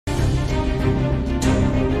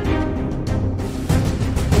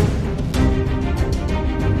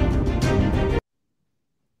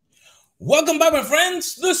Welcome back, my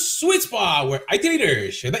friends, to the sweet spot where IT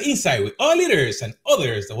leaders share the insight with all leaders and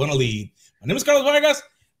others that want to lead. My name is Carlos Vargas,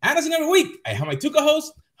 and as in every week, I have my two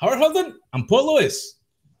co-hosts, Howard Holden and Paul Lewis.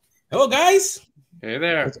 Hello, guys. Hey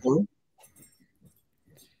there.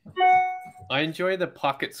 I enjoy the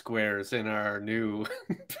pocket squares in our new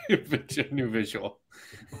visual.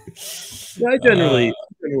 Yeah, I'm generally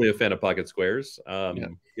a fan of pocket squares.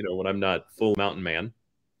 You know, when I'm not full mountain man.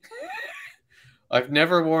 I've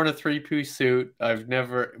never worn a three-piece suit.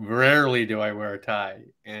 Rarely do I wear a tie.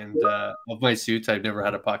 And of my suits, I've never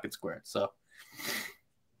had a pocket square. So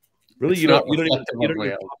really, you don't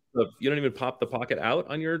even pop the pocket out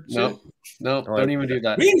on your suit? No, don't even do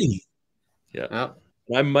that. Really? Yeah. No.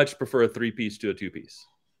 I much prefer a three-piece to a two-piece.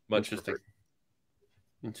 Interesting.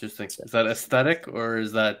 Is that aesthetic or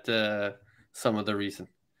is that some of the reason?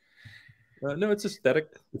 No, it's aesthetic.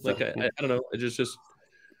 Like I don't know. It just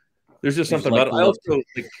there's just something about it. I also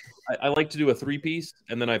I like to do a three-piece,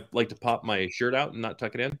 and then I like to pop my shirt out and not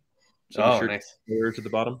tuck it in. So the shirt nice. To the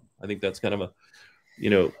bottom. I think that's kind of a, you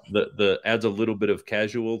know, the adds a little bit of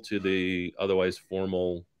casual to the otherwise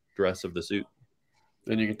formal dress of the suit.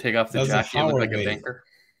 Then you can take off the jacket and look like a banker.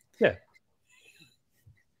 Yeah.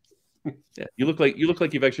 Yeah. You look like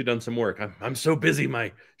you've actually done some work. I'm so busy,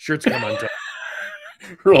 my shirt's come undone.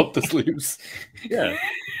 Roll up the sleeves. Yeah.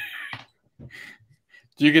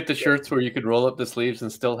 Do you get the shirts where you could roll up the sleeves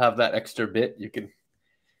and still have that extra bit? You can.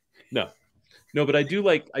 No, but I do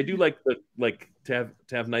like to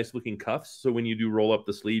have nice looking cuffs. So when you do roll up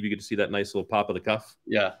the sleeve, you get to see that nice little pop of the cuff.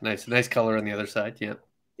 Yeah, nice color on the other side. Yeah,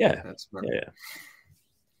 that's smart. Yeah.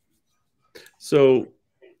 So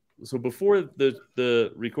before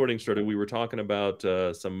the recording started, we were talking about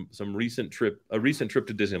a recent trip to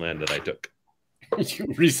Disneyland that I took.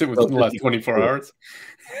 Recent within the last 24 hours?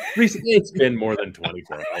 Recently, it's been more than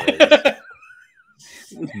 24 hours.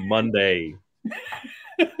 It's Monday.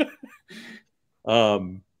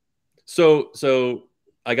 So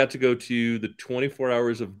I got to go to the 24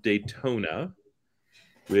 hours of Daytona,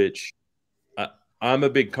 which I'm a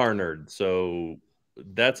big car nerd, so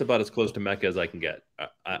that's about as close to Mecca as I can get.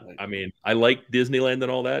 I mean, I like Disneyland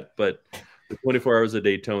and all that, but the 24 hours of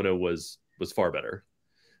Daytona was far better.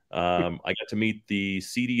 I got to meet the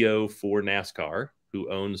CDO for NASCAR,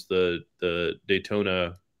 who owns the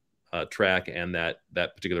Daytona track and that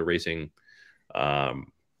particular racing. I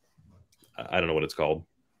don't know what it's called.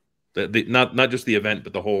 Not just the event,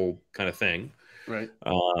 but the whole kind of thing. Right.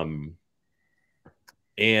 And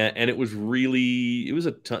it was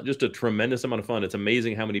just a tremendous amount of fun. It's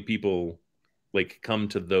amazing how many people like come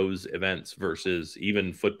to those events versus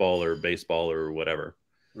even football or baseball or whatever.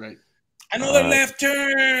 Right. Another left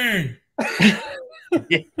turn.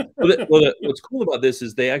 Yeah. What's cool about this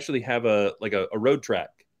is they actually have a road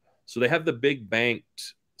track. So they have the big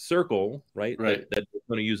banked circle, right? That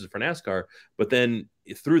Daytona uses for NASCAR. But then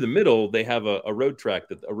through the middle, they have a road track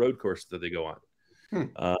a road course that they go on.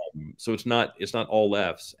 So it's not all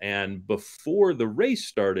lefts. And before the race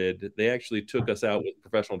started, they actually took us out with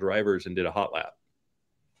professional drivers and did a hot lap.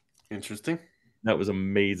 Interesting. That was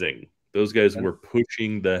amazing. Those guys were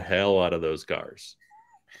pushing the hell out of those cars.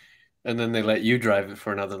 And then they let you drive it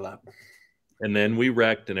for another lap. And then we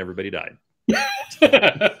wrecked and everybody died.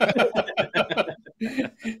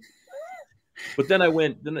 But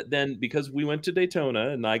then because we went to Daytona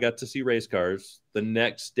and I got to see race cars, the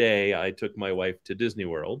next day I took my wife to Disney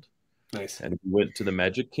World. Nice. And we went to the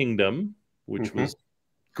Magic Kingdom, which was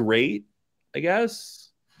great, I guess.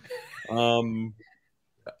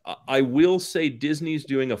 I will say Disney's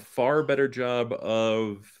doing a far better job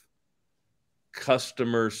of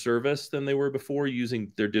customer service than they were before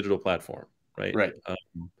using their digital platform, right? Right.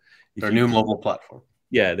 Their new mobile platform.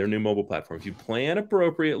 Yeah, their new mobile platform. If you plan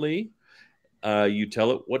appropriately, you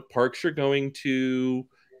tell it what parks you're going to,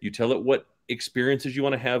 you tell it what experiences you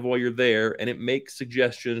want to have while you're there, and it makes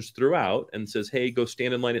suggestions throughout and says, hey, go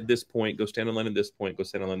stand in line at this point, go stand in line at this point, go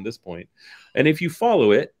stand in line at this point. And if you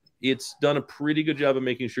follow it, it's done a pretty good job of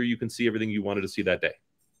making sure you can see everything you wanted to see that day.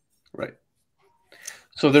 Right.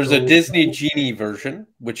 So there's a Disney Genie version,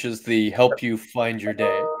 which is the help you find your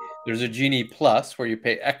day. There's a Genie Plus where you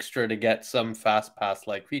pay extra to get some Fast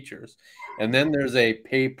Pass-like features. And then there's a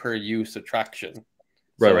pay-per-use attraction.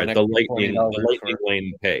 Right. The lightning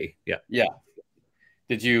lane pay. Yeah. Yeah.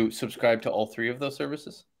 Did you subscribe to all three of those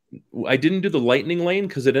services? I didn't do the lightning lane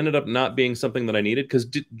because it ended up not being something that I needed, because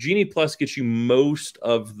Genie Plus gets you most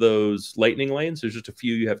of those lightning lanes. There's just a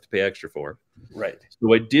few you have to pay extra for. Right.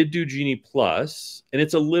 So I did do Genie Plus, and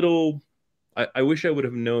it's a little, I wish I would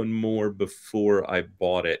have known more before I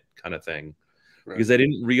bought it, kind of thing. Right. Because I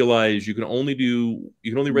didn't realize you can only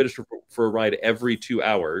register for a ride every 2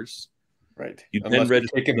 hours. Right. You Unless then you're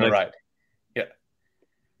register taking the the next. ride.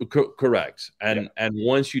 Yeah. Correct. And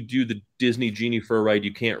once you do the Disney Genie for a ride,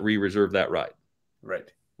 you can't re-reserve that ride.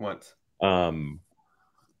 Right. Once.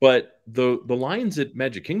 But the lines at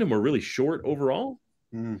Magic Kingdom were really short overall.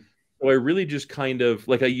 So I really just kind of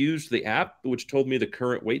like I used the app which told me the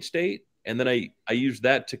current wait state, and then I used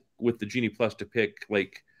that to with the Genie Plus to pick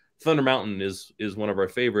like Thunder Mountain is one of our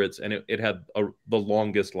favorites, and it had the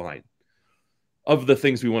longest line of the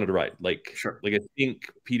things we wanted to ride. Like I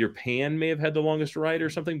think Peter Pan may have had the longest ride or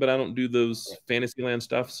something, but I don't do those Fantasyland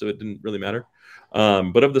stuff, so it didn't really matter.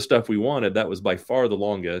 But of the stuff we wanted, that was by far the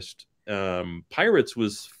longest. Pirates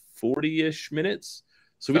was 40-ish minutes,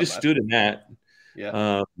 so we just stood in that.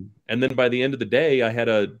 Yeah. And then by the end of the day, I had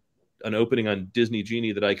an opening on Disney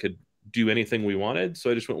Genie that I could do anything we wanted.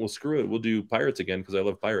 So I just went, well, screw it. We'll do Pirates again because I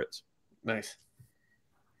love Pirates. Nice.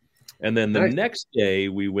 And then the next day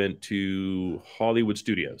we went to Hollywood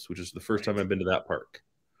Studios, which is the first time I've been to that park.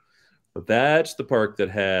 But that's the park that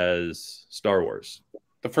has Star Wars.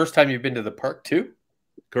 The first time you've been to the park too?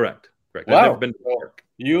 Correct. Wow. I've never been to the park.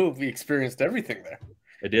 You've experienced everything there.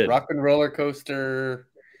 I did. Rock and roller coaster.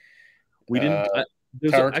 We didn't.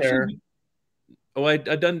 Tower Terror.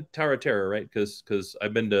 I've done Tower of Terror, right? Because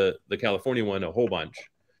I've been to the California one a whole bunch.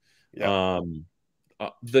 Yeah.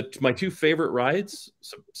 My two favorite rides,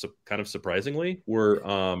 kind of surprisingly, were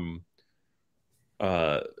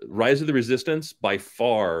Rise of the Resistance. By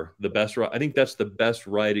far the best ride. I think that's the best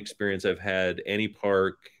ride experience I've had any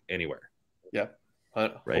park anywhere. Yeah,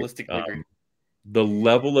 holistically agree. The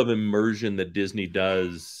level of immersion that Disney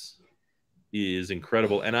does is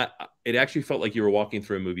incredible, and it actually felt like you were walking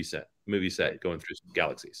through a movie set going through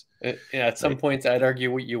galaxies. At some points I'd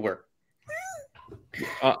argue what you were.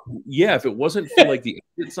 If it wasn't for like the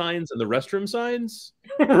exit signs and the restroom signs,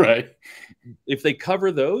 right? If they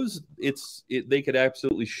cover those, they could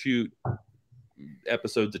absolutely shoot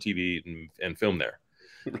episodes of TV and film there.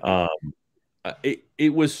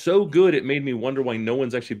 It was so good, it made me wonder why no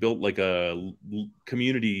one's actually built like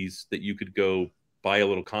communities that you could go buy a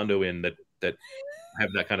little condo in that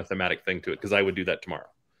have that kind of thematic thing to it, because I would do that tomorrow.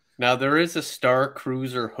 Now there is a Star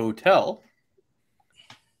Cruiser hotel,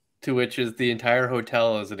 to which is the entire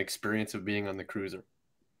hotel is an experience of being on the cruiser.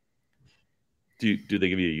 Do they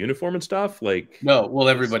give you a uniform and stuff? Like no, well,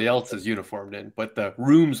 everybody else is uniformed in, but the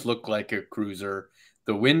rooms look like a cruiser.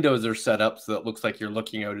 The windows are set up so that it looks like you're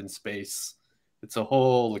looking out in space. It's a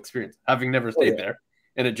whole experience. Having never stayed there,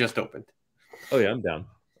 and it just opened. Oh yeah, I'm down.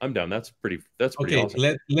 That's pretty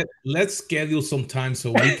awesome. Let's schedule some time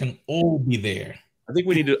so we can all be there. I think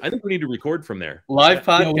we need to record from there. Live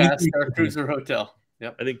podcast, Star Cruiser Hotel.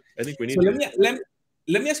 Yep. I think we need to.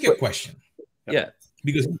 Let me ask you a question. Yeah.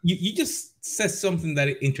 Because you just said something that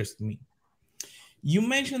interests me. You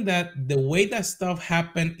mentioned that the way that stuff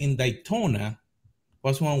happened in Daytona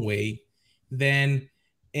was one way, then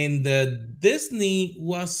in the Disney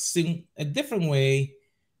was in a different way,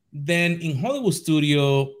 then in Hollywood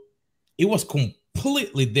Studio, it was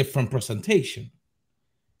completely different presentation.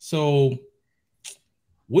 So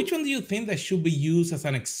which one do you think that should be used as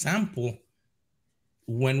an example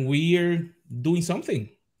when we are doing something?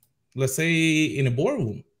 Let's say in a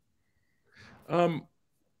boardroom. I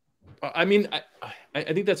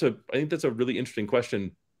think that's a really interesting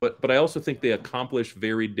question, but I also think they accomplish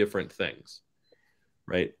very different things,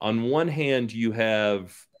 right? On one hand, you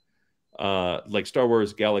have like Star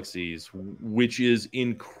Wars Galaxies, which is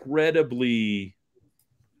incredibly,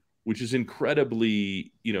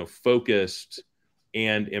 focused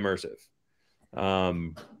and immersive.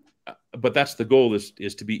 But that's the goal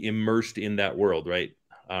is to be immersed in that world, right?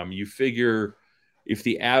 You figure if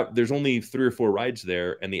there's only 3 or 4 rides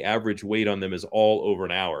there and the average wait on them is all over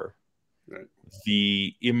an hour, right,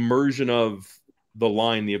 the immersion of the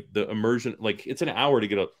line, the immersion, like it's an hour to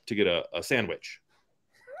get a sandwich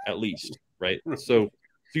at least, right? So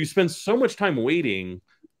you spend so much time waiting,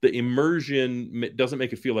 the immersion doesn't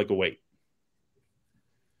make it feel like a wait,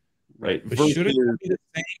 right? But should it be the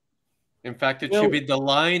same? In fact, should be the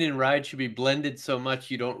line and ride should be blended so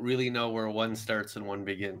much you don't really know where one starts and one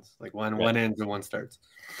begins. Like one ends and one starts.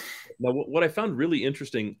 Now, what I found really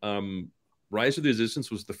interesting, Rise of the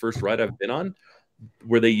Resistance was the first ride I've been on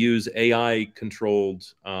where they use AI-controlled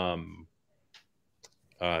cars.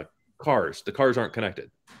 The cars aren't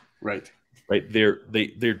connected. Right. Right. They're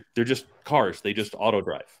just cars. They just auto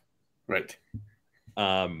drive. Right.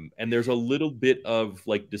 And there's a little bit of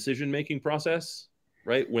like decision-making process,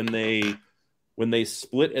 right? When they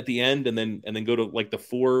split at the end and then go to like the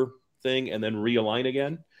 4 thing and then realign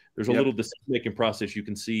again, there's a little decision-making process you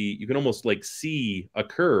can almost like see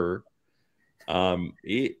occur.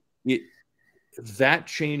 that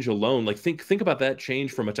change alone, like think about that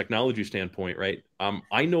change from a technology standpoint, right?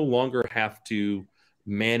 I no longer have to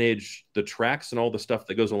manage the tracks and all the stuff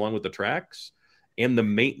that goes along with the tracks and the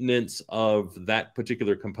maintenance of that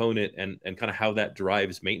particular component and kind of how that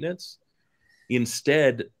drives maintenance.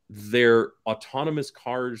 Instead, they're autonomous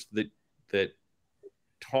cars that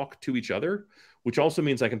talk to each other, which also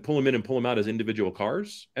means I can pull them in and pull them out as individual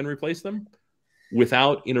cars and replace them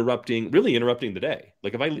without really interrupting the day.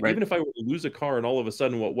 Like even if I were to lose a car and all of a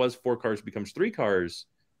sudden what was 4 cars becomes 3 cars,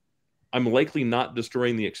 I'm likely not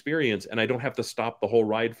destroying the experience, and I don't have to stop the whole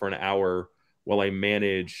ride for an hour while I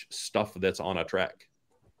manage stuff that's on a track.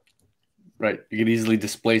 Right. You could easily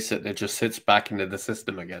displace it and it just sits back into the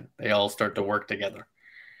system again. They all start to work together.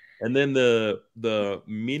 And then the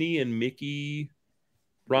Minnie and Mickey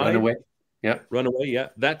ride. Runaway. Yeah.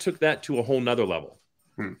 That took that to a whole nother level.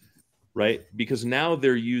 Right? Because now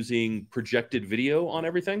they're using projected video on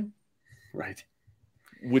everything. Right.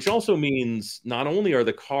 Which also means not only are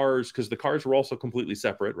the cars, because the cars were also completely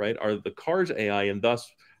separate, right? Are the cars AI, and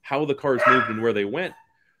thus how the cars moved and where they went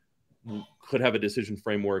could have a decision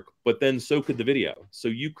framework, but then so could the video. So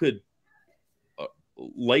you could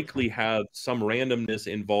likely have some randomness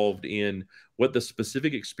involved in what the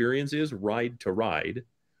specific experience is, ride to ride,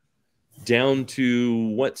 down to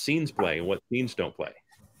what scenes play and what scenes don't play.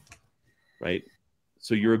 Right?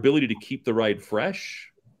 So your ability to keep the ride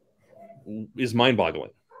fresh is mind-boggling.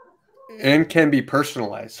 And can be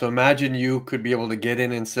personalized. So imagine you could be able to get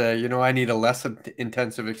in and say, I need a less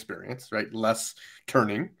intensive experience, right? Less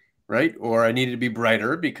turning, right? Or I need it to be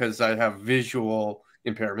brighter because I have visual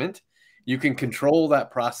impairment. You can control that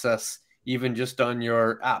process even just on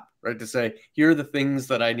your app, right? To say, here are the things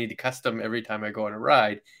that I need to custom every time I go on a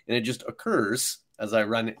ride. And it just occurs as I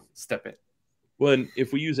run it, step in. Well, and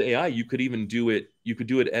if we use AI, you could even do it. You could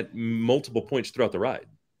do it at multiple points throughout the ride,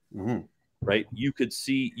 right? You could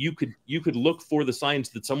look for the signs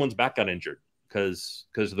that someone's back got injured because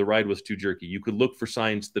the ride was too jerky. You could look for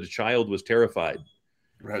signs that a child was terrified,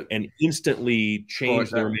 right, and instantly change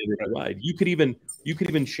the remainder of the ride. You could even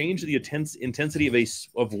change the intensity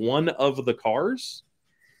of one of the cars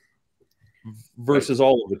versus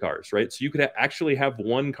all of the cars, right? So you could actually have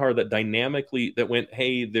one car that dynamically went,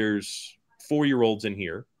 hey, there's 4-year-olds in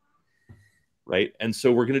here, right? And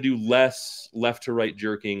so we're going to do less left to right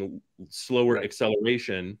jerking, slower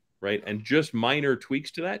acceleration, right? And just minor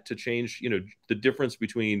tweaks to that to change, the difference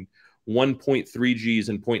between 1.3 Gs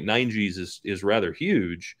and 0.9 Gs is rather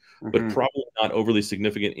huge, but probably not overly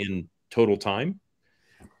significant in total time,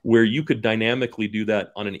 where you could dynamically do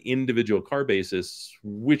that on an individual car basis,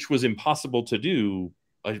 which was impossible to do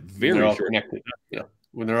a very short time. Yeah.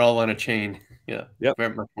 When they're all on a chain. Yeah. Yep.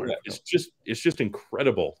 It's just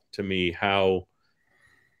incredible to me how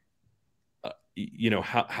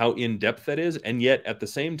how in depth that is, and yet at the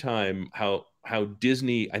same time how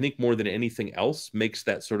Disney, I think more than anything else, makes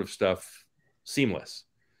that sort of stuff seamless.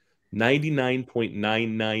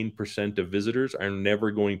 99.99% of visitors are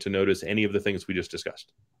never going to notice any of the things we just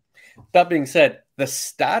discussed. That being said, the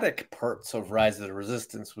static parts of Rise of the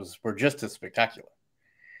Resistance were just as spectacular.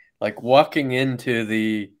 Like walking into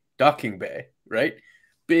the docking bay, right?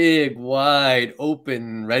 Big, wide,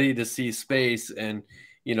 open, ready to see space, and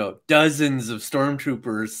dozens of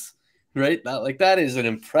stormtroopers, right? That is an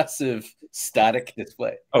impressive static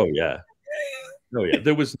display. Oh yeah.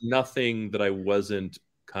 There was nothing that I wasn't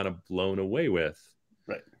kind of blown away with.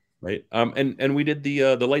 Right. And we did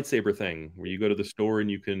the lightsaber thing where you go to the store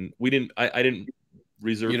and you can. I didn't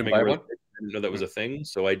reserve. You didn't buy one? I didn't know that was a thing,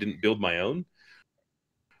 so I didn't build my own.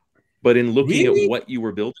 But in looking at what you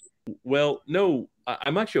were building, well, no,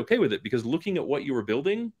 I'm actually okay with it, because looking at what you were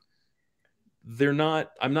building,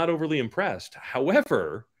 I'm not overly impressed.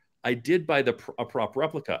 However, I did buy a prop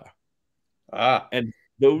replica. And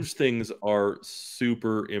those things are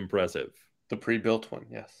super impressive. The pre-built one,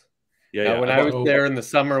 yes. Yeah. When I was there in the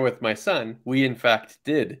summer with my son, we in fact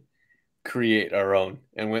did create our own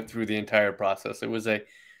and went through the entire process. It was a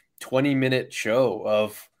 20-minute show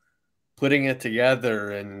of putting it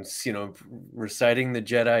together and reciting the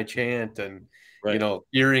Jedi chant and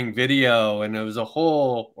hearing video, and it was a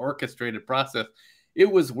whole orchestrated process.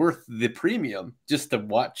 It was worth the premium just to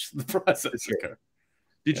watch the process occur.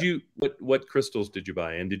 What crystals did you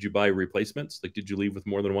buy, and did you buy replacements? Like, did you leave with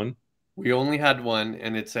more than one? We only had one,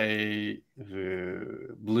 and it's a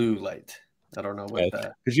blue light. I don't know what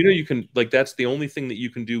that. Because you can, that's the only thing that you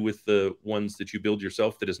can do with the ones that you build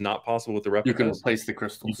yourself that is not possible with the replicas. You can replace the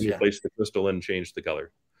crystals. You can replace the crystal and change the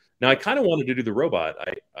color. Now, I kind of wanted to do the robot.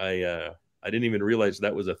 I didn't even realize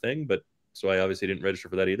that was a thing, but so I obviously didn't register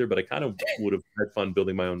for that either. But I kind of would have had fun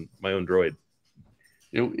building my own droid.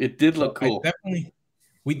 It did look cool.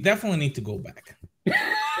 We definitely need to go back.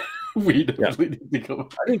 We definitely need to go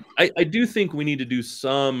back. I do think we need to do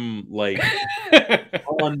some like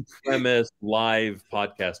on-premise live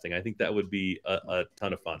podcasting. I think that would be a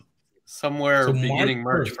ton of fun. Somewhere beginning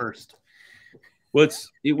March 1st. Well,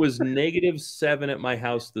 it was -7 at my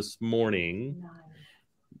house this morning.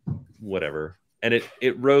 Whatever. And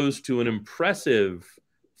it rose to an impressive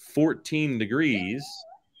 14 degrees.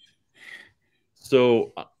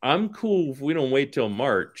 So I'm cool if we don't wait till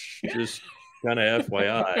March. Just kind of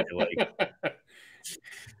FYI. Like,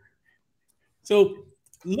 so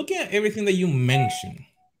looking at everything that you mentioned,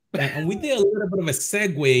 and we did a little bit of a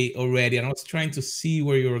segue already, and I was trying to see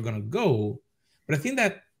where you were going to go. But I think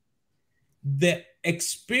that the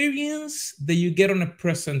experience that you get on a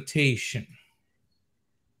presentation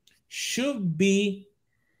should be,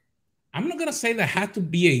 I'm not going to say that had to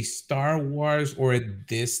be a Star Wars or a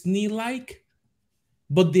Disney-like,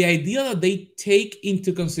 but the idea that they take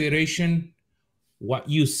into consideration what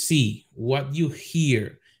you see, what you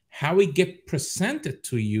hear, how it get presented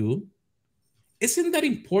to you, isn't that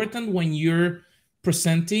important when you're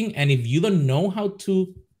presenting? And if you don't know how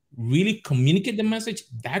to really communicate the message,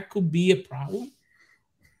 that could be a problem.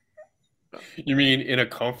 You mean in a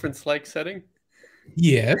conference-like setting?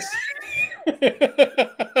 Yes.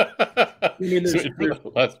 I mean,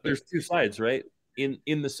 there's two sides, right?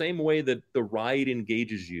 In the same way that the ride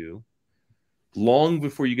engages you long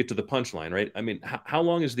before you get to the punchline, right? I mean, how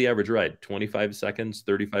long is the average ride? 25 seconds,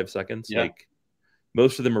 35 seconds? Yeah. Like,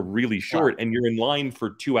 most of them are really short, and you're in line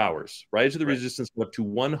for 2 hours. Rise of the Resistance went up to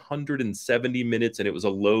 170 minutes, and it was a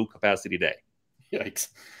low capacity day. Yikes.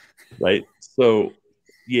 Right? So,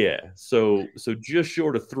 yeah. So just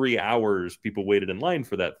short of 3 hours, people waited in line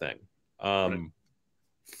for that thing.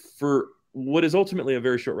 For what is ultimately a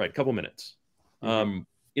very short ride, couple minutes. In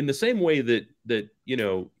the same way that you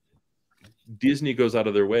know, Disney goes out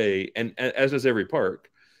of their way, and as does every park,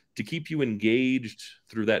 to keep you engaged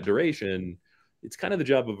through that duration. It's kind of the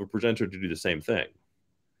job of a presenter to do the same thing.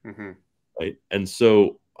 Right? And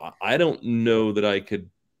so I don't know that I could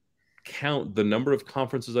count the number of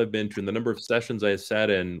conferences I've been to and the number of sessions I sat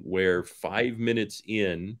in where 5 minutes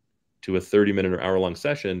in to a 30-minute or hour-long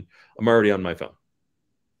session, I'm already on my phone.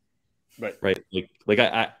 Right. Like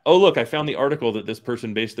I found the article that this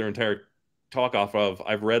person based their entire talk off of.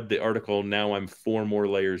 I've read the article. Now I'm 4 more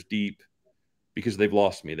layers deep because they've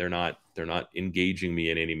lost me. They're not engaging me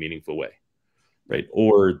in any meaningful way. Right.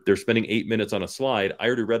 Or they're spending 8 minutes on a slide. I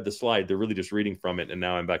already read the slide. They're really just reading from it. And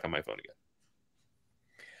now I'm back on my phone again.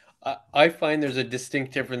 I find there's a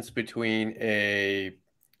distinct difference between a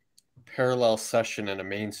parallel session and a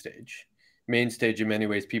main stage. Main stage, in many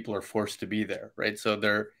ways, people are forced to be there. Right. So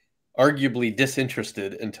they're arguably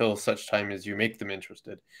disinterested until such time as you make them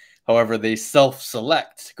interested. However, they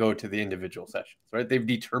self-select to go to the individual sessions. Right. They've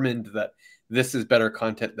determined that this is better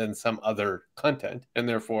content than some other content. And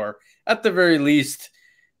therefore, at the very least,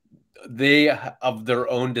 they, of their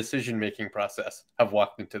own decision-making process, have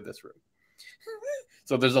walked into this room.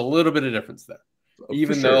 So there's a little bit of difference there,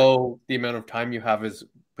 even though the amount of time you have is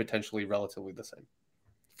potentially relatively the same.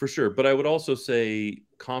 For sure. But I would also say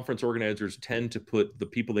conference organizers tend to put the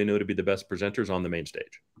people they know to be the best presenters on the main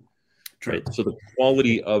stage. True. Right? So the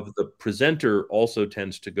quality of the presenter also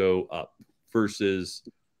tends to go up versus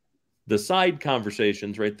the side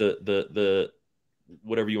conversations, right? The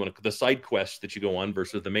whatever you want to, the side quests that you go on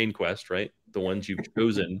versus the main quest, right? The ones you've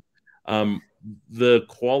chosen. The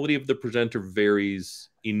quality of the presenter varies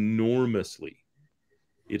enormously.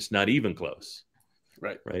 It's not even close.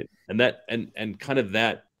 Right. And kind of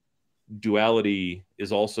that duality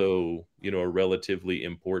is also, you know, a relatively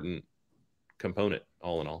important component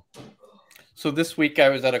all in all. So this week I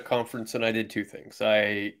was at a conference and I did 2 things.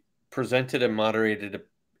 I presented and moderated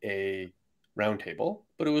a roundtable,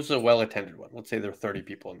 but it was a well-attended one. Let's say there were 30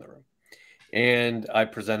 people in the room. And I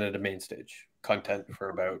presented a main stage content for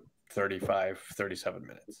about 35, 37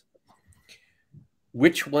 minutes.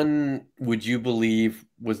 Which one would you believe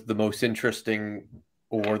was the most interesting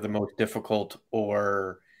or the most difficult,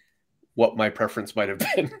 or what my preference might have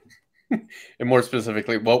been? And more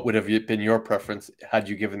specifically, what would have been your preference had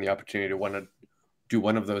you given the opportunity to want to do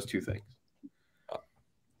one of those 2 things?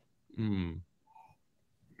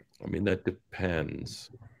 I mean, that depends.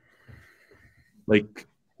 Like,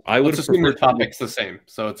 I would assume the topic's the same,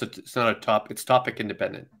 so it's not a top. It's topic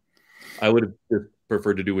independent. I would have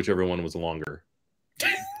preferred to do whichever one was longer.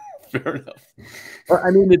 Fair enough.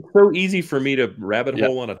 I mean, it's so easy for me to rabbit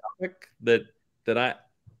hole on a topic that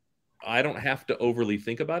I don't have to overly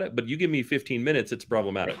think about it. But you give me 15 minutes, it's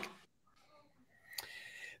problematic.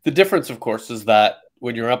 The difference, of course, is that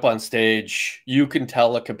when you're up on stage, you can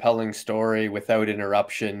tell a compelling story without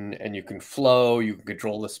interruption, and you can flow, you can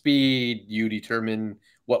control the speed, you determine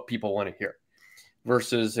what people want to hear.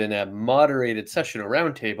 Versus in a moderated session or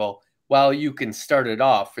roundtable, while you can start it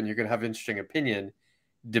off and you're going to have interesting opinion,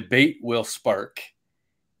 debate will spark,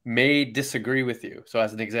 may disagree with you. So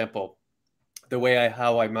as an example, the way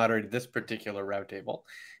how I moderated this particular roundtable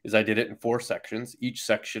is I did it in 4 sections. Each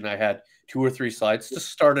section I had 2 or 3 slides to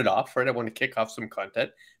start it off, right? I want to kick off some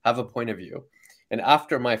content, have a point of view. And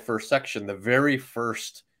after my first section, the very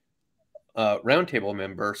first roundtable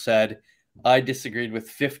member said, I disagreed with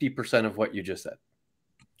 50% of what you just said.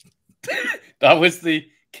 That was the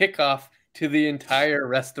kickoff to the entire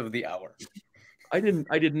rest of the hour. I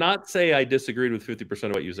did not say I disagreed with 50%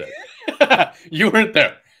 of what you said. You weren't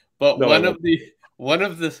there. But No, one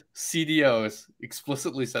of the CDOs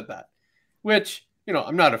explicitly said that, which,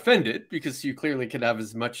 I'm not offended because you clearly can have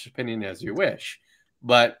as much opinion as you wish.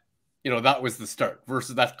 But, that was the start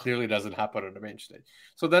versus that clearly doesn't happen on the main stage.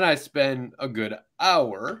 So then I spend a good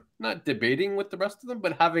hour not debating with the rest of them,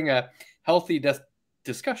 but having a healthy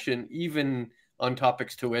discussion, even on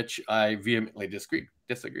topics to which I vehemently disagreed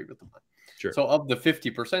with them on. Sure. So of the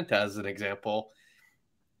 50%, as an example,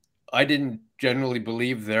 I didn't generally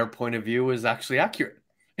believe their point of view was actually accurate.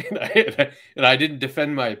 And I didn't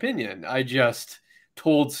defend my opinion. I just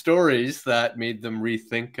told stories that made them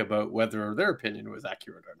rethink about whether their opinion was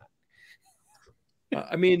accurate or not.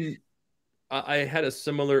 I mean, I had a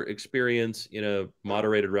similar experience in a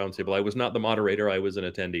moderated roundtable. I was not the moderator. I was an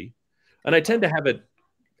attendee. And I tend to have it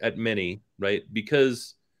at many, right?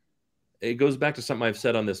 Because it goes back to something I've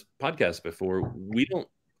said on this podcast before. We don't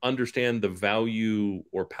understand the value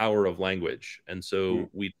or power of language. And so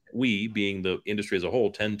we, being the industry as a whole,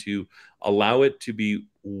 tend to allow it to be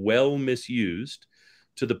well misused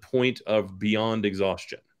to the point of beyond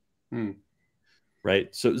exhaustion.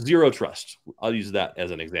 Right? So zero trust, I'll use that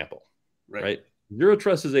as an example. Right? Zero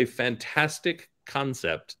trust is a fantastic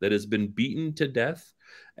concept that has been beaten to death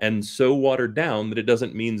and so watered down that it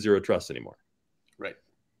doesn't mean zero trust anymore.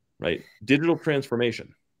 Right? Digital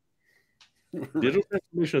transformation. Digital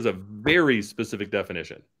transformation is a very specific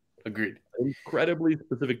definition. Agreed. Incredibly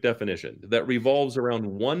specific definition that revolves around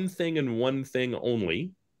one thing and one thing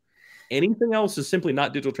only. Anything else is simply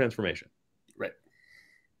not digital transformation. Right.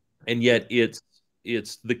 And yet it's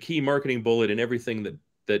the key marketing bullet in everything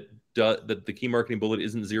that the key marketing bullet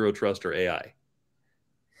isn't zero trust or AI.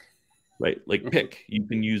 Right? Like pick. You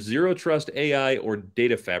can use zero trust, AI, or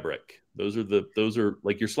data fabric. Those are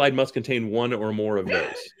like your slide must contain one or more of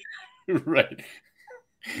those. Right.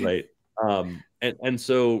 And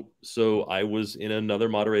so I was in another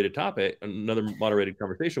moderated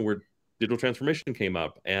conversation where digital transformation came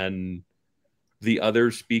up, and the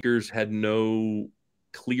other speakers had no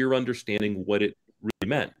clear understanding what it really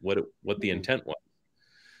meant, what the intent was.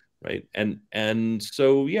 Right. And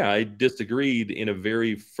so, yeah, I disagreed in a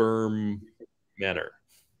very firm manner.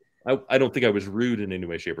 I don't think I was rude in any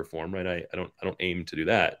way, shape, or form. Right. I don't aim to do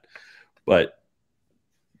that.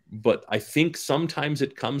 But I think sometimes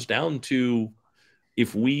it comes down to,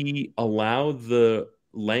 if we allow the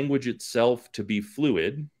language itself to be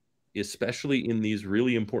fluid, especially in these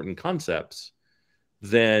really important concepts,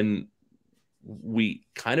 then we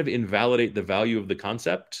kind of invalidate the value of the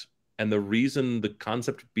concept. And the reason the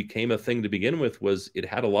concept became a thing to begin with was it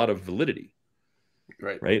had a lot of validity.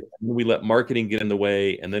 Right. And we let marketing get in the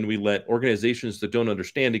way, and then we let organizations that don't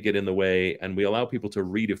understand it get in the way, and we allow people to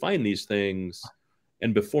redefine these things.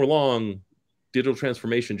 And before long, digital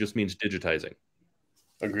transformation just means digitizing.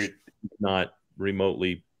 Agreed. Not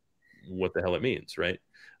remotely what the hell it means, right?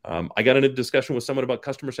 I got in a discussion with someone about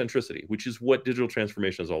customer centricity, which is what digital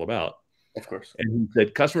transformation is all about. Of course. And he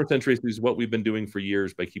said, customer centricity is what we've been doing for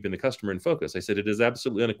years by keeping the customer in focus. I said, it is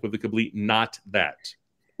absolutely unequivocally not that.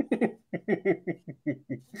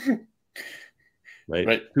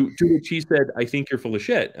 Right. To which he said, I think you're full of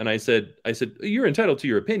shit. And I said, you're entitled to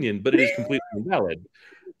your opinion, but it is completely invalid,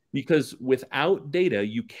 because without data,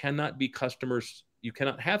 you cannot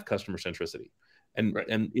have customer centricity. And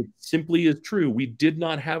it simply is true. We did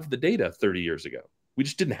not have the data 30 years ago. We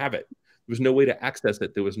just didn't have it. There was no way to access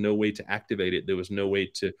it. There was no way to activate it. There was no way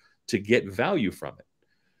to get value from it.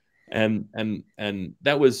 And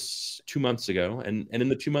that was 2 months ago. And in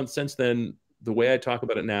the 2 months since then, the way I talk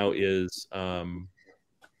about it now is,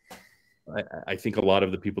 I think a lot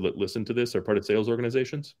of the people that listen to this are part of sales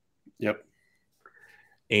organizations. Yep.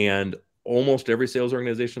 And almost every sales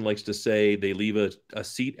organization likes to say they leave a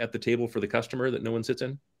seat at the table for the customer that no one sits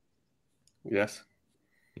in. Yes.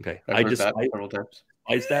 Okay. I've heard that several times.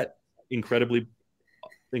 Why is that incredibly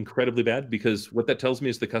incredibly bad, because what that tells me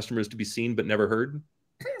is the customer is to be seen but never heard.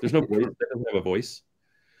 There's no voice. That doesn't have a voice.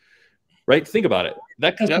 Right? Think about it.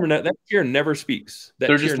 That customer, that chair never speaks.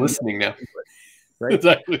 They're just listening now. Right?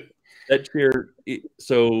 Exactly. That chair.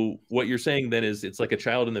 So what you're saying then is it's like a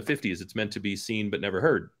child in the 50s. It's meant to be seen but never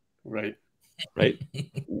heard. Right. Right.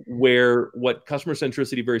 Where what customer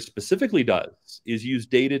centricity very specifically does is use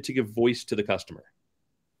data to give voice to the customer.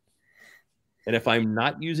 And if I'm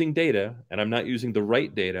not using data, and I'm not using the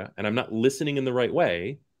right data, and I'm not listening in the right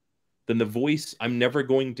way, then the voice, I'm never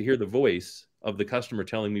going to hear the voice of the customer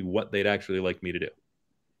telling me what they'd actually like me to do.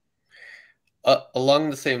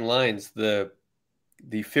 Along the same lines, the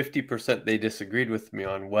 50% they disagreed with me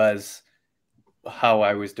on was how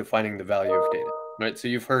I was defining the value of data, right? So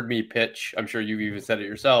you've heard me pitch, I'm sure you've even said it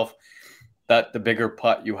yourself, that the bigger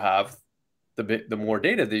pot you have, the more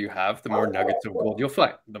data that you have, the more nuggets of gold you'll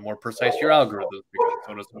find, the more precise your algorithms become,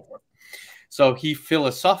 so on and so forth. So he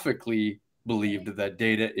philosophically believed that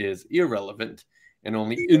data is irrelevant and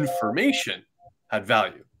only information had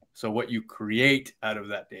value. So what you create out of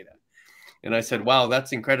that data. And I said, wow,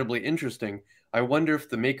 that's incredibly interesting. I wonder if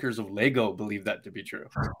the makers of Lego believe that to be true.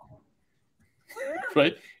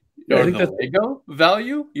 Right? Yeah, or the Lego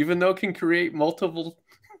value, even though it can create multiple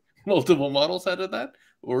models out of that?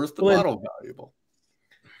 Or is the model valuable?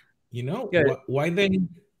 You know, why then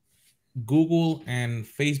Google and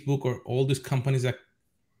Facebook or all these companies that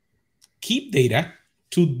keep data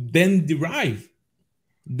to then derive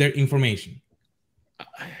their information?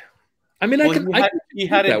 I mean, he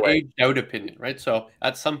had an aged out opinion, right? So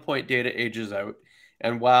at some point, data ages out.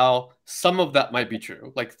 And while some of that might be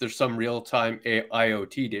true, like there's some real-time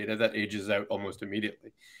IoT data that ages out almost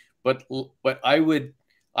immediately. But I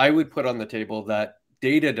would put on the table that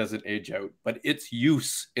data doesn't age out, but its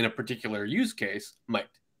use in a particular use case might,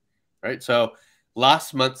 right? So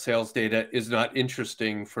last month's sales data is not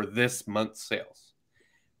interesting for this month's sales,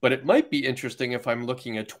 but it might be interesting if I'm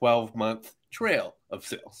looking at 12-month trail of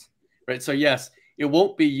sales, right? So yes, it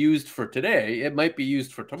won't be used for today. It might be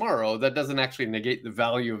used for tomorrow. That doesn't actually negate the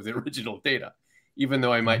value of the original data, even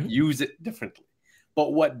though I might use it differently.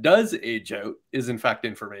 But what does age out is in fact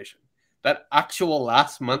information. That actual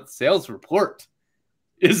last month's sales report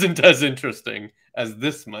isn't as interesting as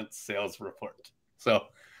this month's sales report. So,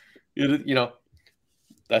 that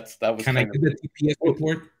was Can I get the TPS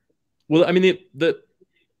report? Well, I mean,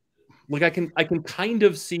 I can kind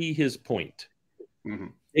of see his point. Mm-hmm.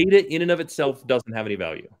 Data in and of itself doesn't have any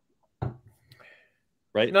value,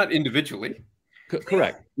 right? Not individually.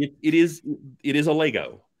 Correct. It is a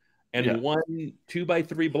Lego, and one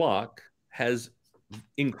 2x3 block has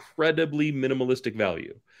incredibly minimalistic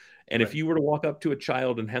value. And if you were to walk up to a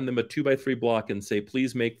child and hand them a 2x3 block and say,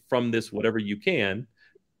 please make from this whatever you can,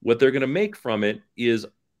 what they're going to make from it is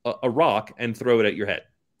a rock and throw it at your head.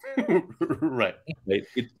 Right.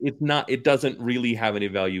 It doesn't really have any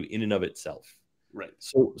value in and of itself. Right.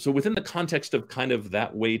 So within the context of kind of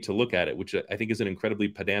that way to look at it, which I think is an incredibly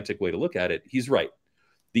pedantic way to look at it, he's right.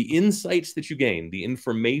 The insights that you gain, the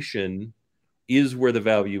information is where the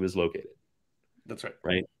value is located. That's right.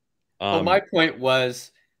 Right. Well, my point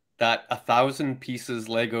was that 1,000 pieces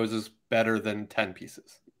Legos is better than 10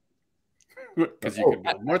 pieces. Because you can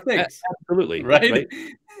build more things. Absolutely. Right?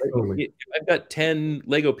 Totally. If I've got 10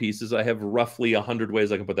 Lego pieces, I have roughly 100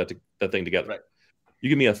 ways I can put that thing together. Right. You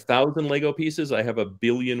give me 1,000 Lego pieces, I have a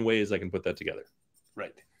billion ways I can put that together.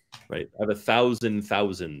 Right. I have 1,000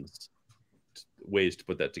 thousands ways to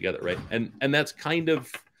put that together. Right. And that's kind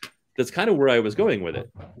of where I was going with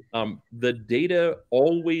it. The data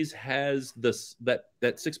always has that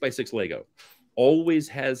 6x6 Lego always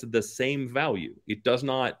has the same value. It does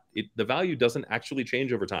not. The value doesn't actually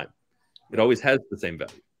change over time. It always has the same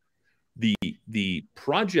value. The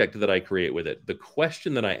project that I create with it, the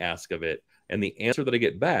question that I ask of it, and the answer that I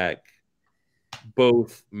get back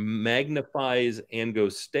both magnifies and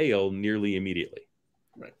goes stale nearly immediately.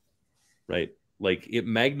 Right. Like it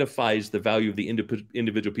magnifies the value of the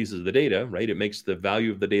individual pieces of the data, right? It makes the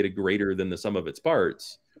value of the data greater than the sum of its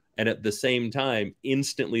parts. And at the same time,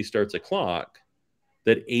 instantly starts a clock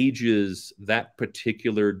that ages that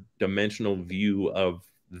particular dimensional view of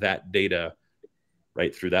that data,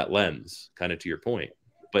 right, through that lens, kind of to your point.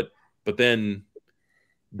 But then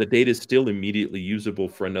the data is still immediately usable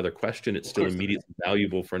for another question. It's still immediately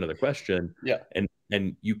valuable for another question. Yeah.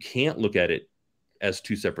 And you can't look at it as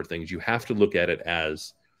two separate things. You have to look at it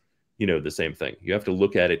as, the same thing. You have to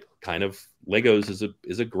look at it kind of. Legos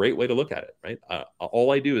is a great way to look at it, right?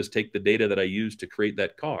 All I do is take the data that I use to create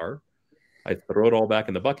that car, I throw it all back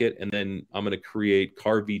in the bucket, and then I'm going to create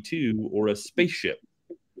car V2 or a spaceship,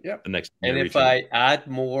 Yep. the next And if generation. I add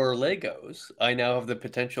more Legos, I now have the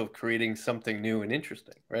potential of creating something new and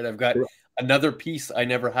interesting, right? I've got another piece I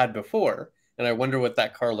never had before, and I wonder what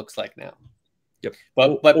that car looks like now. Yep.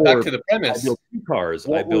 But back to the premise. I build 2 cars.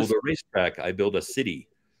 I build a racetrack. I build a city.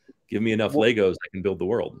 Give me enough Legos, I can build the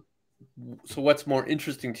world. So what's more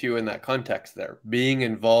interesting to you in that context there? Being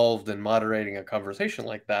involved in moderating a conversation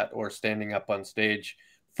like that, or standing up on stage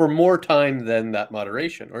for more time than that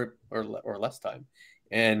moderation, or less time,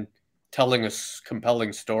 and telling a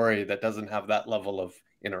compelling story that doesn't have that level of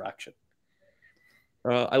interaction?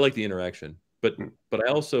 I like the interaction, but I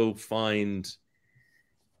also find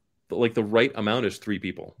that, like, the right amount is 3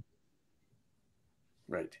 people.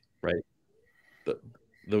 Right.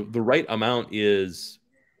 The right amount is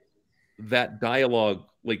that dialogue.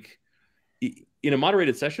 Like, in a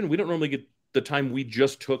moderated session, we don't normally get the time we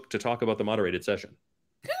just took to talk about the moderated session.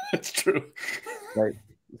 That's true. Right.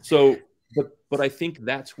 So, but I think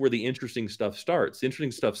that's where the interesting stuff starts.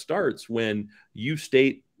 Interesting stuff starts when you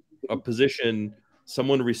state a position,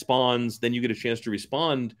 someone responds, then you get a chance to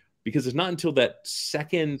respond, because it's not until that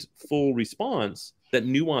second full response that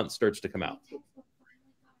nuance starts to come out.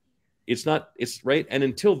 It's right. And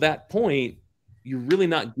until that point, you're really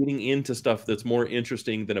not getting into stuff that's more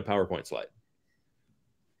interesting than a PowerPoint slide.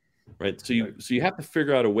 Right. So you have to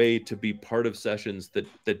figure out a way to be part of sessions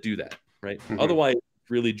that do that. Right. Mm-hmm. Otherwise, it's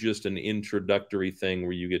really just an introductory thing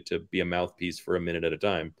where you get to be a mouthpiece for a minute at a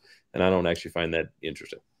time. And I don't actually find that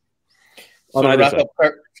interesting. So to wrap up,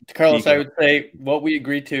 Carlos, I would say what we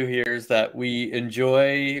agreed to here is that we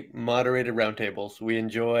enjoy moderated roundtables. We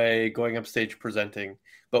enjoy going up stage presenting,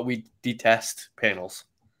 but we detest panels.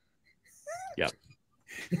 Yeah.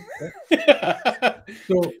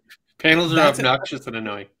 So panels are obnoxious and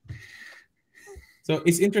annoying. So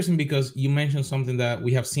it's interesting because you mentioned something that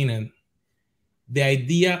we have seen in the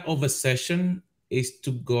idea of a session is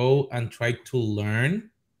to go and try to learn,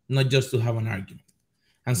 not just to have an argument.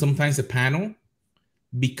 And sometimes a panel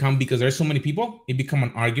because there's so many people, it become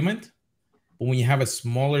an argument. But when you have a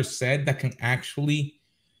smaller set that can actually,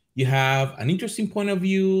 you have an interesting point of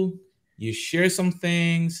view, you share some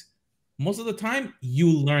things. Most of the time,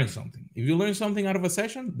 you learn something. If you learn something out of a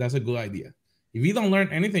session, that's a good idea. If you don't learn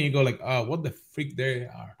anything, you go like, oh, what the freak they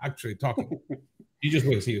are actually talking. You just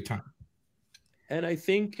wait to see your time. And I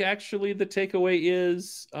think actually the takeaway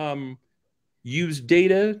is use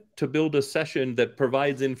data to build a session that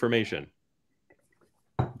provides information.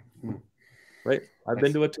 Right? I've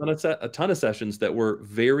been to a ton of sessions that were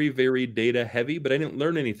very, very data heavy, but I didn't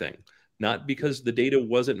learn anything. Not because the data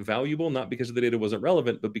wasn't valuable, not because the data wasn't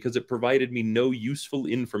relevant, but because it provided me no useful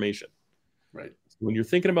information. Right. When you're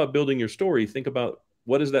thinking about building your story, think about,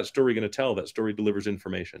 what is that story going to tell? That story delivers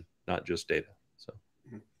information, not just data. So,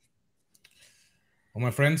 well,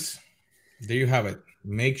 my friends, there you have it.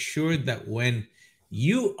 Make sure that when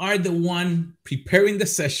you are the one preparing the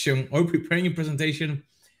session or preparing your presentation,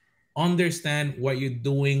 understand what you're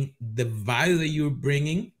doing, the value that you're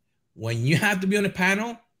bringing. When you have to be on a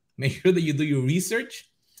panel, make sure that you do your research,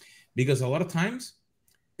 because a lot of times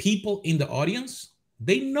people in the audience,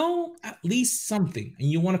 they know at least something and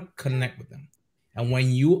you want to connect with them. And when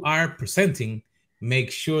you are presenting,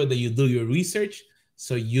 make sure that you do your research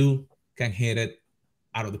so you can hit it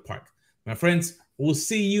out of the park. My friends, we'll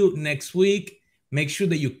see you next week. Make sure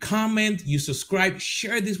that you comment, you subscribe,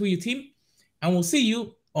 share this with your team, and we'll see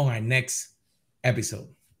you on our next episode.